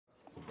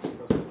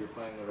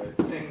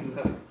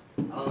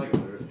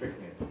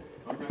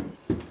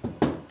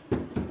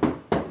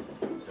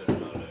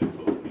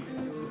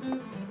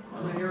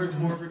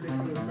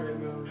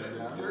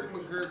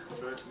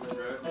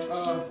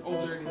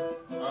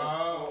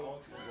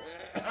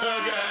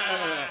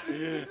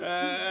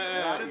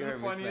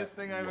funniest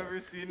thing I've ever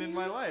seen in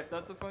my life.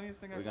 That's the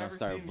funniest thing I've ever seen.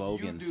 We're gonna start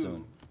voguing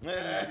soon.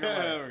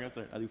 We're gonna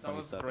start. I do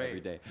funny stuff every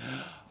day.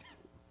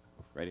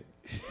 Ready?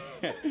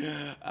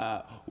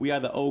 We are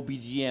the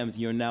OBGMs.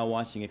 You're now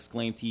watching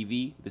Exclaim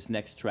TV. This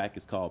next track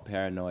is called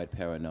Paranoia.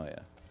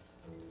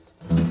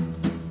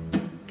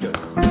 Good.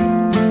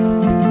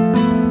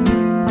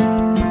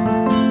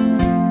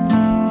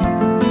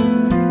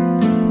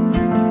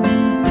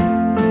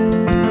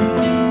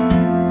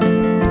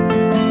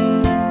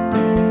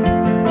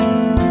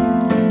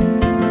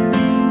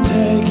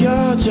 Take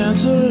your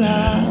gentle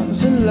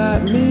hands and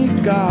let me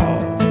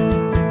go.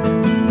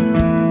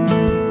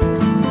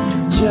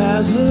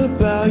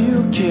 Jezebel,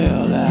 you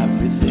kill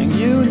everything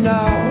you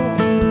know.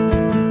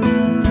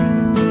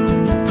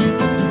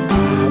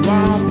 I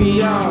won't be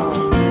your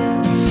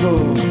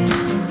fool.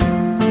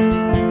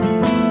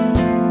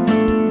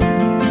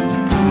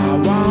 I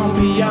won't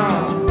be your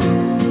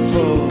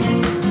fool.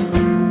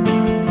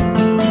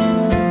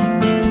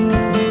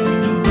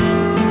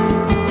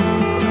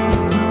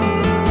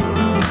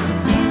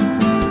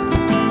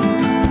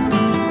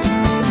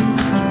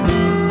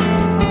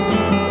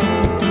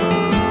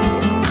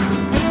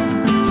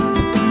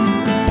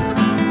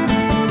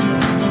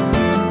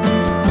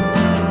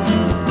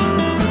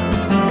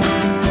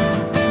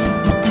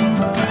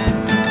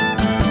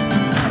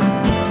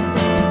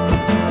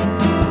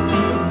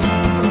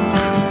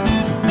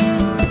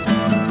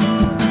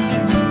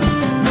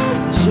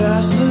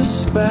 Just a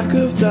speck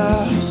of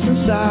dust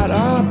inside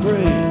our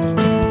breath.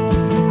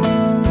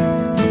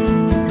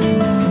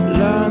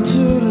 Learn to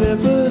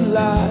live a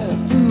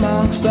life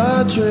amongst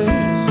the trees.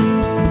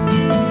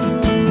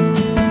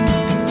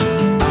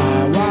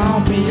 I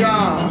won't be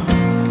your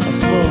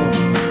fool.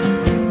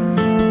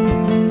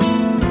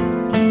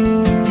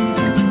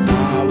 I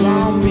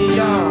won't be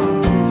your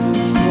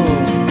fool.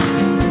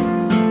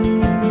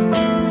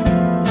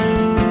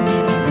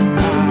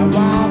 I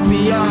won't be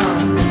your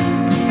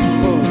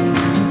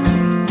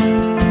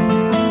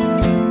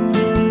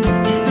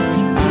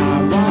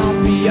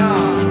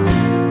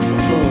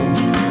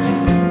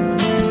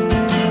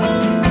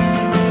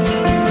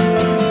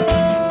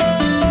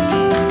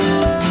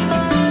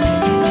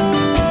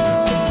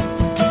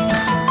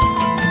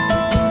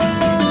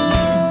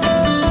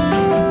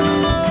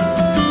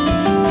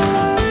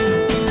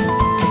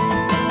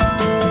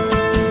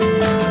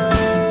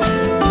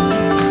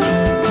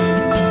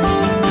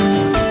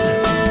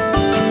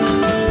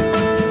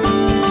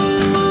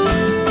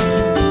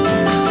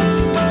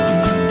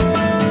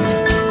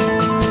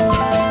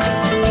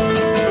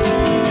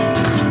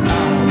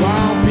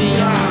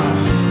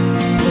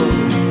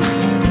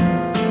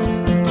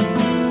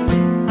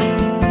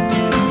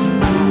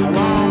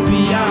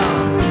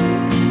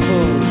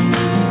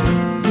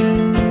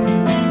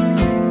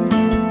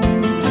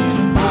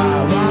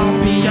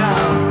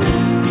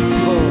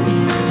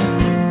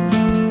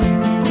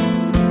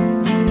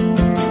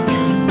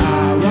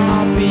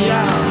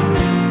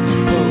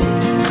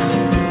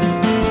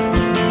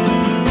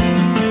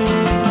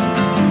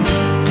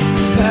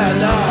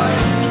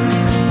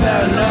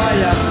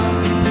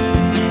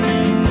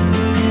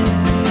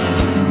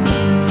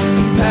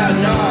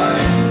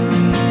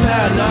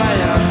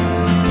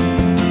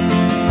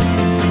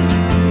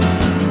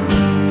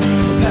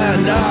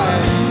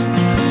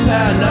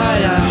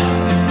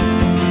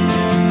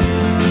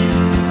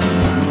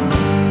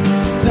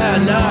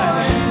Paranoia.